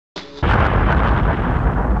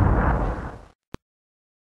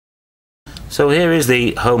So here is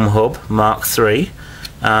the Home Hub Mark III,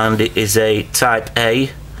 and it is a Type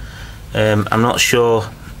A. I'm not sure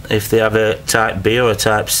if they have a Type B or a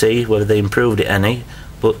Type C, whether they improved it any,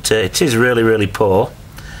 but it is really poor.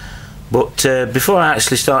 But before I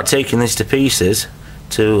actually start taking this to pieces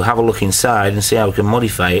to have a look inside and see how we can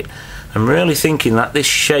modify it, I'm really thinking that this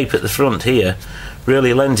shape at the front here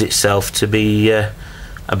really lends itself to be a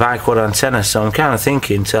bipod antenna. So I'm kind of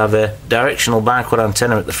thinking to have a directional bipod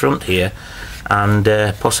antenna at the front here, and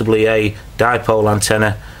possibly a dipole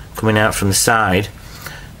antenna coming out from the side,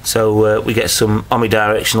 so we get some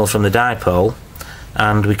omnidirectional from the dipole,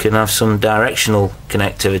 and we can have some directional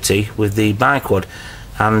connectivity with the biquad.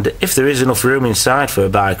 And if there is enough room inside for a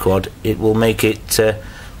biquad, it will make it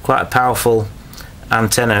quite a powerful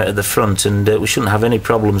antenna at the front, and we shouldn't have any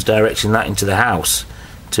problems directing that into the house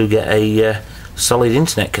to get a solid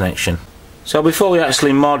internet connection. So before we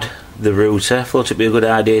actually mod the router, I thought it'd be a good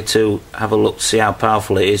idea to have a look to see how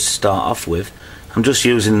powerful it is to start off with. I'm just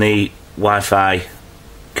using the Wi-Fi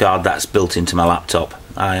card that's built into my laptop.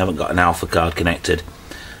 I haven't got an alpha card connected,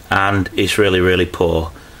 and it's really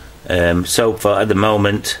poor. So far at the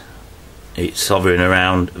moment it's hovering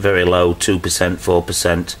around very low 2%,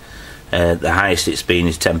 4%. The highest it's been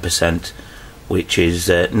is 10%, which is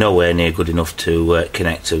nowhere near good enough to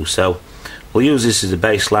connect to. So we'll use this as a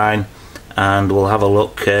baseline, and we'll have a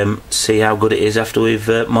look, see how good it is after we've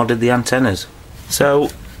modded the antennas. So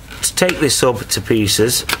to take this sub to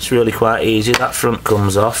pieces, it's really quite easy. That front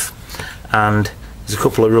comes off, and there's a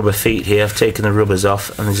couple of rubber feet here. I've taken the rubbers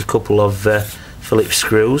off, and there's a couple of Phillips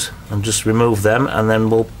screws. I'll just remove them, and then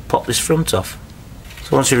we'll pop this front off.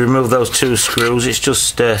 So once you remove those two screws, it's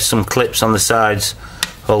just some clips on the sides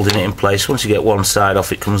holding it in place. Once you get one side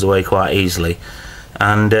off, it comes away quite easily.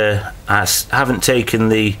 And I haven't taken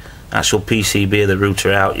the actual PCB of the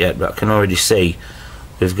router out yet, but I can already see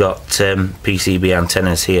we've got PCB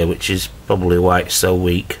antennas here, which is probably why it's so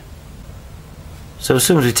weak. So as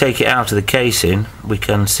soon as we take it out of the casing, we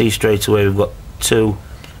can see straight away we've got two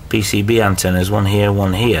PCB antennas, one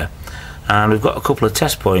here, and we've got a couple of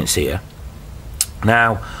test points here.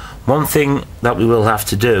 Now, one thing that we will have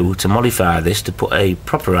to do to modify this to put a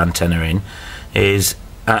proper antenna in is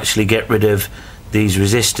actually get rid of these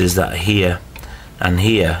resistors that are here and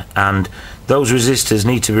here, and those resistors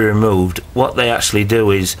need to be removed. What they actually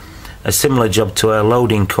do is a similar job to a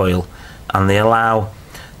loading coil, and they allow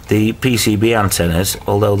the PCB antennas,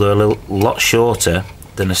 although they're a lot shorter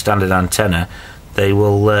than a standard antenna, they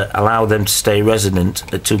will allow them to stay resonant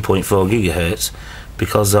at 2.4 gigahertz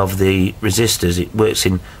because of the resistors. It works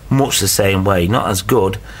in much the same way, not as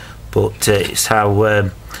good, but it's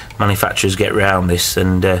how manufacturers get around this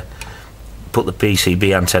and put the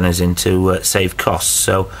PCB antennas in to save costs.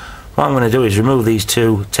 So what I'm going to do is remove these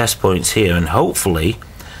two test points here, and hopefully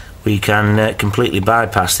we can completely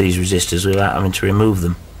bypass these resistors without having to remove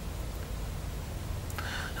them.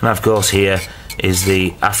 And of course here is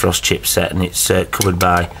the Afros chipset, and it's covered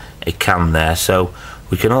by a can there, so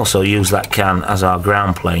we can also use that can as our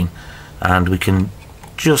ground plane, and we can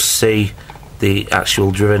just see the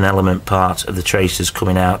actual driven element part of the tracers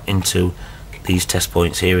coming out into these test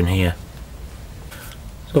points here and here.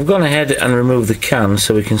 So I've gone ahead and removed the can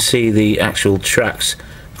so we can see the actual tracks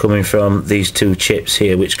coming from these two chips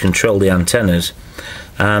here which control the antennas,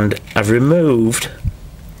 and I've removed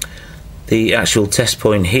the actual test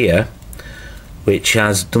point here, which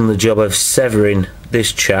has done the job of severing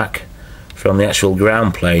this track from the actual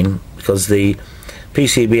ground plane, because the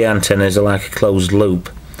PCB antennas are like a closed loop,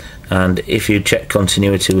 and if you check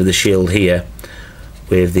continuity with the shield here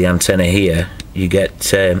with the antenna here, you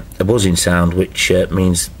get a buzzing sound, which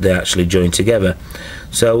means they actually join together.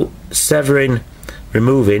 So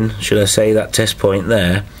removing, should I say, that test point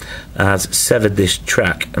there has severed this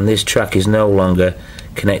track, and this track is no longer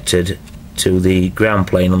connected to the ground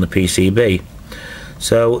plane on the PCB.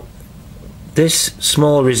 So this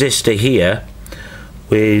small resistor here,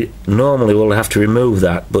 we normally will have to remove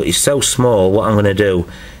that, but it's so small. What I'm going to do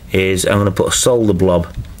is I'm going to put a solder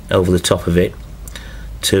blob over the top of it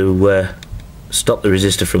to stop the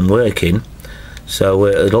resistor from working. So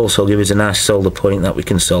it'll also give us a nice solder point that we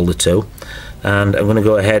can solder to, and I'm going to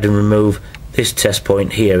go ahead and remove this test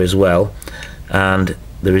point here as well, and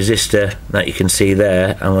the resistor that you can see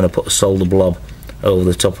there, I'm going to put a solder blob over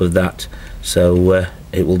the top of that, so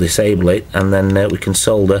it will disable it, and then we can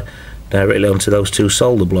solder directly onto those two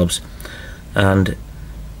solder blobs. And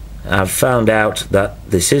I've found out that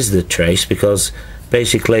this is the trace because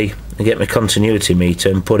basically I get my continuity meter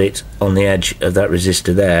and put it on the edge of that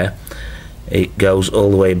resistor there. It goes all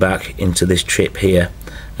the way back into this chip here,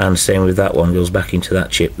 and same with that one, goes back into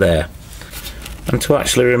that chip there. And to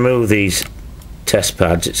actually remove these test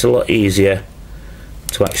pads, it's a lot easier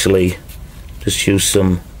to actually just use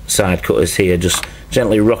some side cutters here, just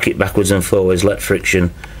gently rock it backwards and forwards, let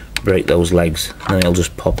friction break those legs, and it'll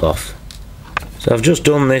just pop off. So I've just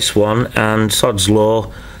done this one, and sod's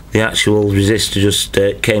law, the actual resistor just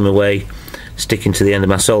came away sticking to the end of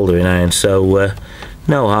my soldering iron, so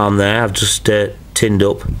no harm there. I've just tinned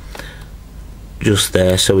up just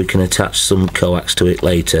there so we can attach some coax to it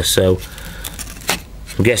later. So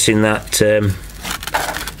I'm guessing that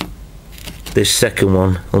this second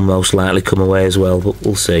one will most likely come away as well, but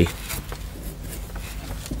we'll see.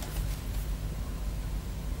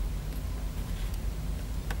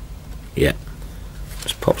 Yeah,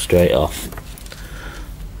 just pop straight off.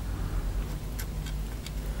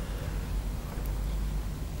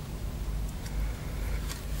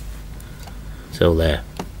 So there,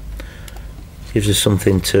 gives us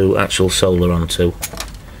something to actual solder onto.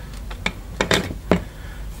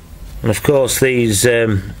 And of course these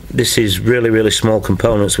this is really small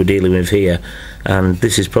components we're dealing with here, and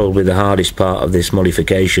this is probably the hardest part of this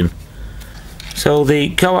modification. So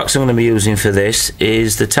the coax I'm going to be using for this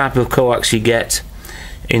is the type of coax you get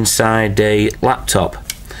inside a laptop.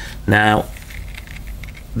 Now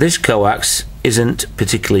this coax isn't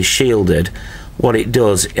particularly shielded. What it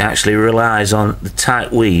does, it actually relies on the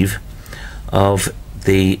tight weave of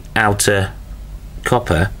the outer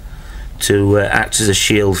copper to act as a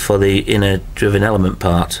shield for the inner driven element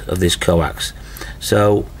part of this coax.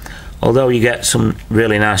 So although you get some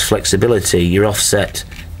really nice flexibility, your offset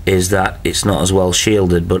is that it's not as well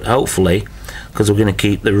shielded, but hopefully, because we're going to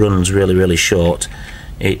keep the runs really short,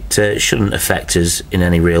 it shouldn't affect us in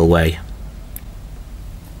any real way.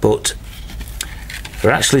 But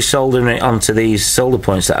for actually soldering it onto these solder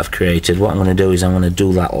points that I've created, what I'm going to do is I'm going to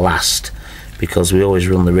do that last, because we always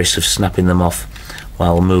run the risk of snapping them off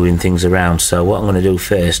while moving things around. So what I'm going to do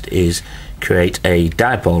first is create a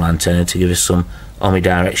dipole antenna to give us some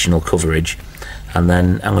omnidirectional coverage, and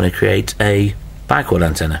then I'm going to create a bicod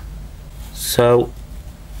antenna. So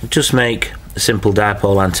just make a simple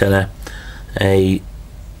dipole antenna, a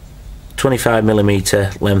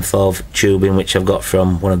 25mm length of tubing which I've got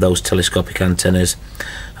from one of those telescopic antennas,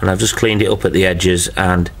 and I've just cleaned it up at the edges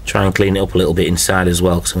and try and clean it up a little bit inside as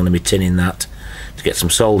well, because I'm going to be tinning that to get some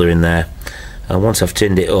solder in there. And once I've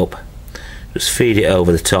tinned it up, just feed it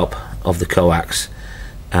over the top of the coax,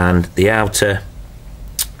 and the outer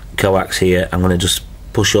coax here I'm going to just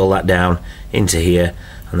push all that down into here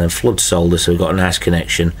and then flood solder so we've got a nice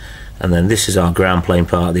connection. And then this is our ground plane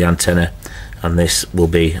part of the antenna, and this will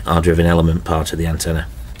be our driven element part of the antenna.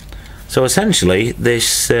 So essentially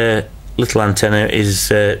this little antenna is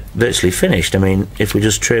virtually finished. I mean, if we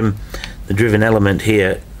just trim the driven element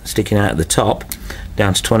here sticking out at the top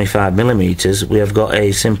down to 25mm, we have got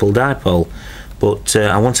a simple dipole. But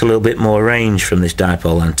I want a little bit more range from this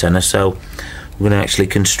dipole antenna, so we're going to actually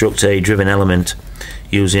construct a driven element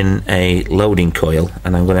using a loading coil,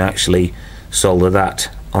 and I'm going to actually solder that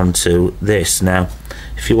onto this. Now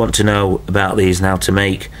if you want to know about these and how to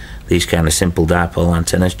make these kind of simple dipole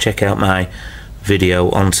antennas, check out my video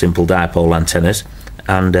on simple dipole antennas,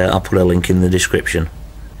 and I'll put a link in the description.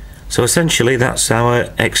 So essentially that's our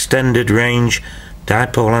extended range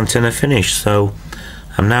dipole antenna finished. So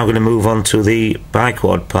I'm now going to move on to the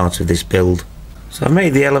bicod part of this build. So I've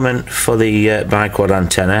made the element for the bicod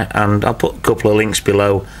antenna, and I'll put a couple of links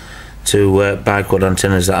below to bicod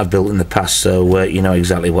antennas that I've built in the past, so you know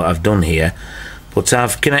exactly what I've done here. But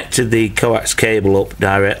I've connected the coax cable up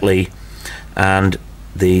directly, and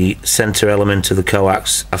the center element of the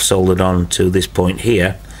coax I've soldered on to this point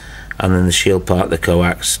here, and then the shield part of the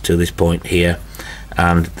coax to this point here,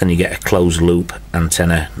 and then you get a closed loop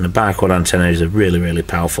antenna. And the bicod antenna is a really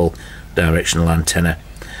powerful directional antenna.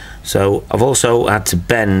 So I've also had to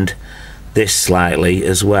bend this slightly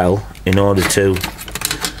as well in order to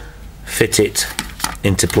fit it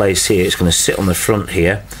into place here. It's going to sit on the front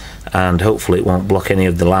here, and hopefully it won't block any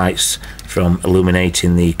of the lights from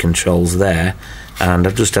illuminating the controls there. And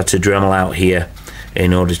I've just had to Dremel out here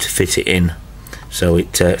in order to fit it in, so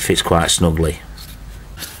it fits quite snugly.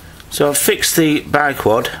 So I've fixed the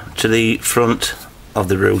bicod to the front of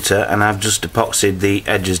the router, and I've just epoxied the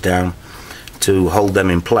edges down to hold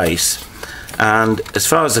them in place. And as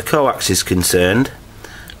far as the coax is concerned,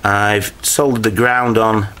 I've soldered the ground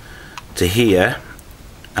on to here,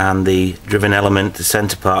 and the driven element, the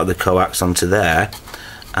center part of the coax, onto there.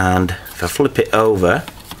 And if I flip it over,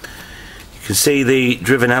 you can see the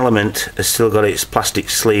driven element has still got its plastic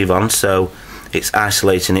sleeve on, so it's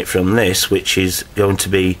isolating it from this, which is going to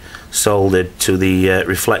be soldered to the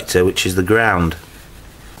reflector, which is the ground.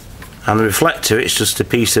 And the reflector, it's just a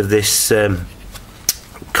piece of this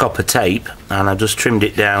copper tape, and I've just trimmed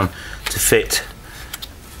it down to fit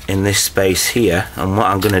in this space here. And what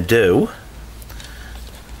I'm going to do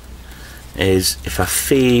is, if I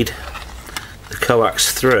feed the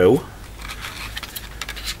coax through,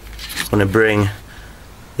 I'm going to bring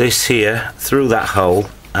this here through that hole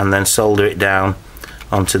and then solder it down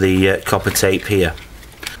onto the copper tape here.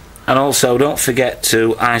 And also, don't forget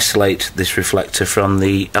to isolate this reflector from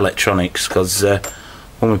the electronics, because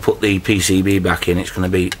when we put the PCB back in, it's going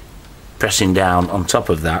to be pressing down on top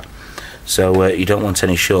of that, so you don't want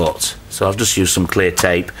any shorts. So I've just used some clear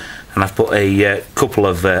tape, and I've put a couple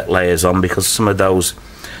of layers on, because some of those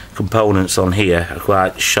components on here are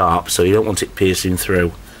quite sharp, so you don't want it piercing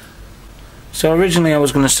through. So originally I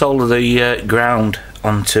was going to solder the ground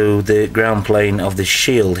onto the ground plane of this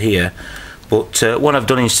shield here, but what I've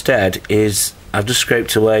done instead is I've just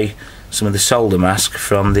scraped away some of the solder mask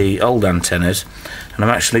from the old antennas, and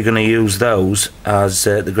I'm actually going to use those as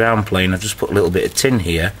the ground plane. I've just put a little bit of tin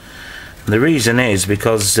here, and the reason is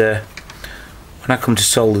because when I come to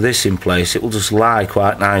solder this in place, it will just lie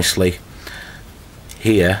quite nicely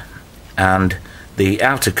here, and the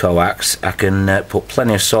outer coax, I can put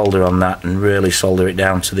plenty of solder on that and really solder it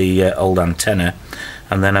down to the old antenna,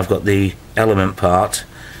 and then I've got the element part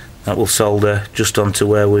that will solder just onto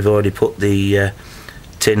where we've already put the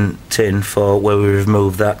tin for where we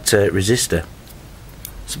remove that resistor.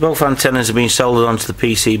 So both antennas have been soldered onto the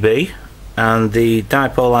PCB, and the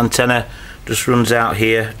dipole antenna just runs out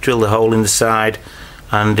here, drill the hole in the side,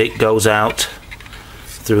 and it goes out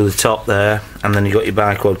through the top there, and then you've got your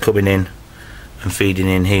biquad coming in and feeding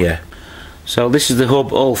in here. So this is the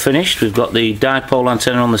hub all finished. We've got the dipole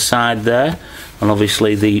antenna on the side there, and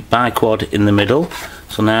obviously the biquad in the middle.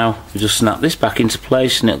 So now we just snap this back into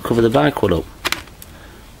place and it'll cover the biquad up.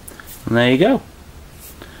 And there you go.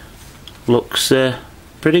 Looks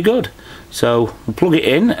pretty good. So we'll plug it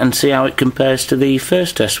in and see how it compares to the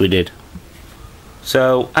first test we did.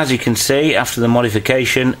 So as you can see, after the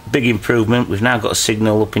modification, big improvement. We've now got a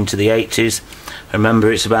signal up into the 80s.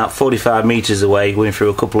 Remember, it's about 45 meters away, going through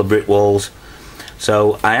a couple of brick walls.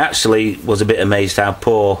 So I actually was a bit amazed how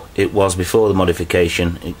poor it was before the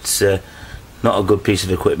modification. It's not a good piece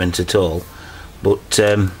of equipment at all. But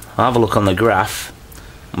I'll have a look on the graph,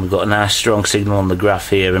 and we've got a nice strong signal on the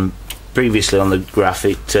graph here, and previously on the graph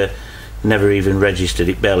it never even registered.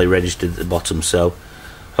 It barely registered at the bottom. So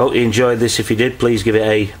I hope you enjoyed this. If you did, please give it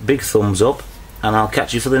a big thumbs up, and I'll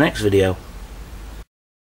catch you for the next video.